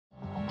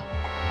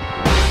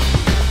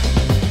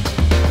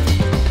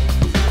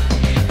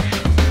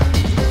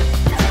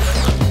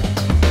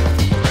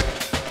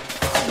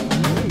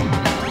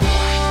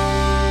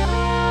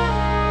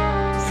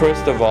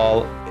First of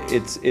all,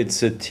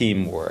 it's a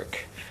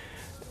teamwork,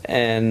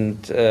 and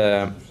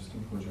the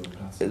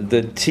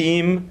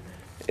team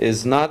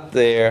is not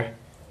there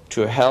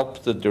to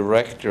help the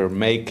director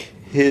make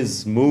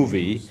his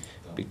movie,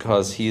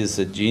 because he is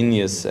a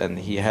genius and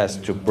he has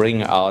to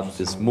bring out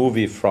this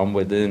movie from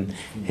within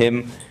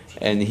him,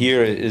 and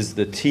here is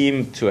the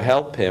team to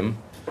help him.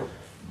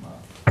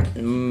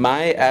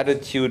 My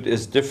attitude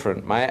is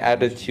different. My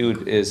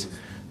attitude is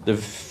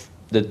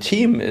the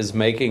team is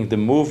making the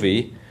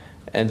movie,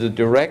 and the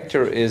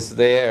director is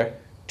there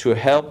to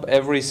help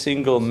every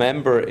single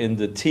member in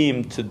the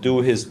team to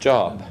do his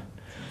job.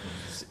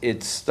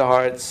 It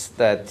starts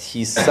that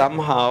he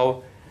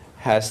somehow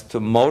has to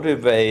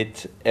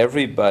motivate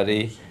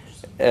everybody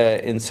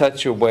in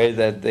such a way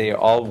that they are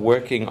all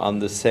working on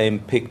the same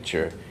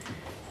picture.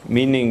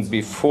 Meaning,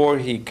 before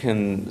he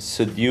can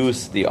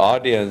seduce the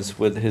audience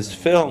with his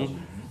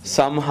film,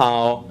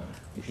 somehow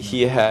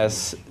he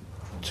has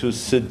to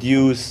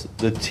seduce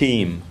the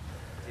team.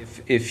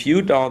 If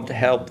you don't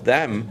help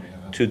them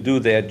to do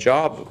their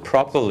job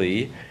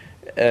properly,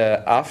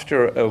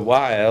 after a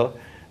while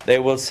they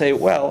will say,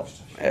 well,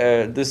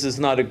 this is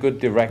not a good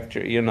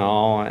director, you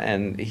know,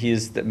 and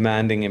he's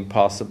demanding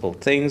impossible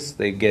things.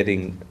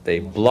 They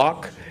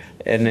block,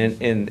 and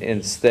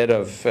instead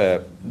of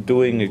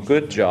doing a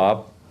good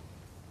job,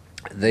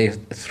 they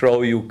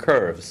throw you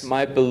curves.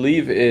 My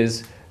belief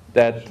is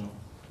that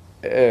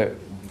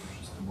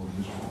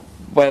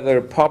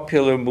whether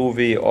popular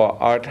movie or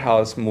art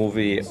house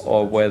movie,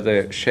 or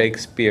whether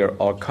Shakespeare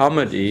or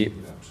comedy,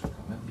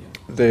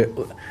 the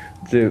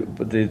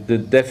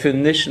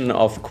definition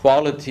of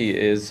quality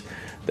is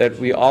that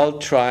we all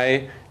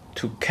try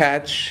to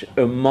catch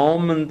a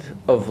moment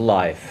of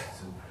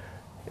life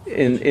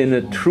in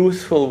a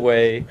truthful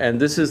way, and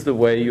this is the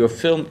way your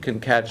film can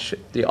catch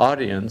the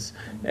audience.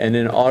 And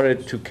in order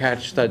to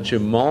catch such a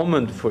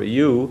moment for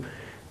you,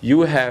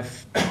 you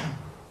have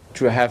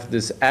to have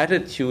this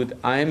attitude: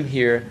 I'm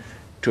here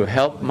to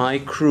help my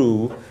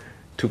crew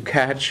to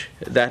catch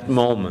that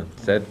moment,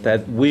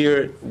 that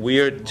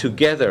we're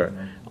together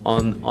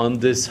on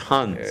this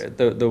hunt.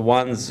 The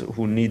ones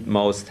who need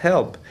most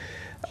help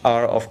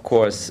are, of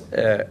course,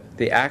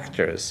 the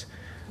actors.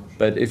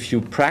 But if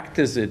you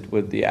practice it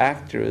with the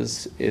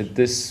actors,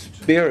 this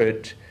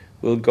spirit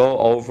will go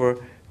over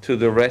to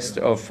the rest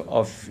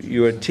of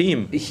your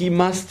team. He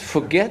must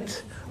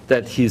forget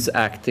that he's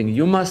acting.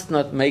 You must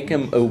not make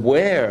him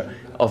aware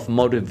of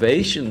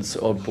motivations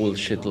or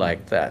bullshit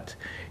like that.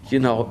 You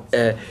know,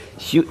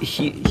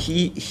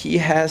 he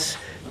has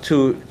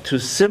to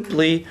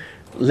simply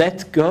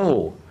let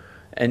go,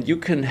 and you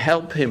can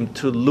help him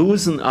to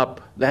loosen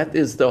up. That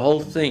is the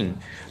whole thing.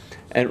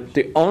 And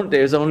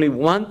there's only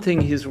one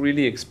thing he's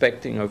really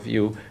expecting of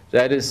you,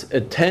 that is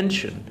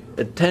attention.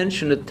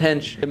 Attention,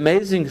 attention. The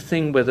amazing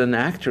thing with an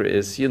actor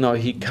is, you know,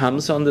 he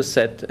comes on the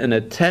set, and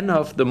at 10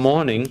 of the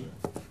morning,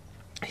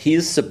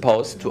 he's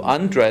supposed to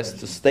undress,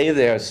 to stay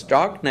there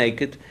stark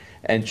naked,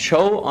 and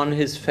show on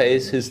his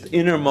face his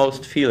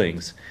innermost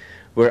feelings.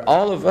 Where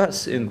all of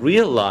us in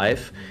real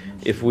life,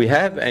 if we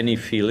have any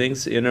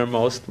feelings,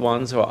 innermost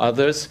ones or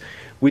others,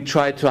 we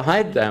try to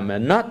hide them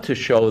and not to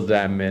show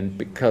them, and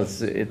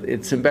because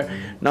it's embarrassing.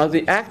 Now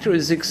the actor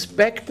is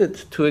expected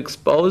to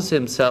expose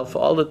himself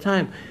all the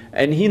time,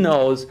 and he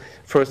knows,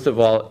 first of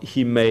all,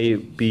 he may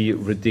be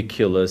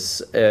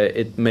ridiculous,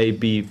 it may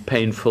be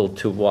painful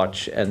to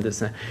watch, and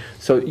this.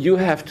 So you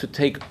have to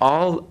take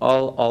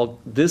all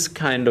this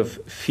kind of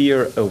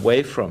fear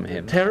away from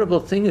him. Terrible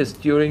thing is,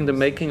 during the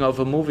making of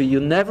a movie, you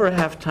never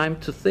have time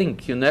to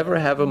think. You never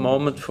have a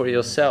moment for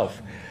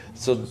yourself.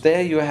 So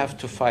there you have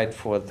to fight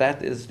for.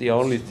 That is the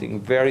only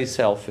thing. Very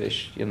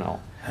selfish, you know.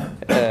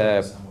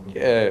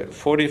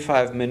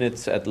 45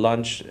 minutes at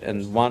lunch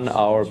and 1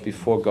 hour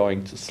before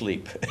going to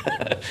sleep.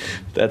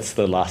 That's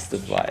the last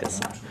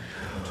advice.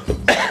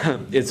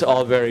 It's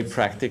all very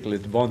practical.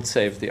 It won't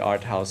save the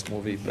art house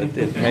movie, but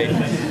it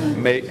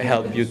may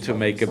help you to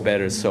make a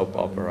better soap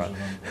opera.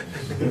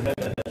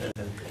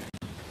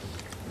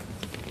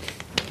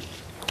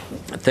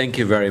 Thank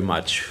you very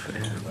much.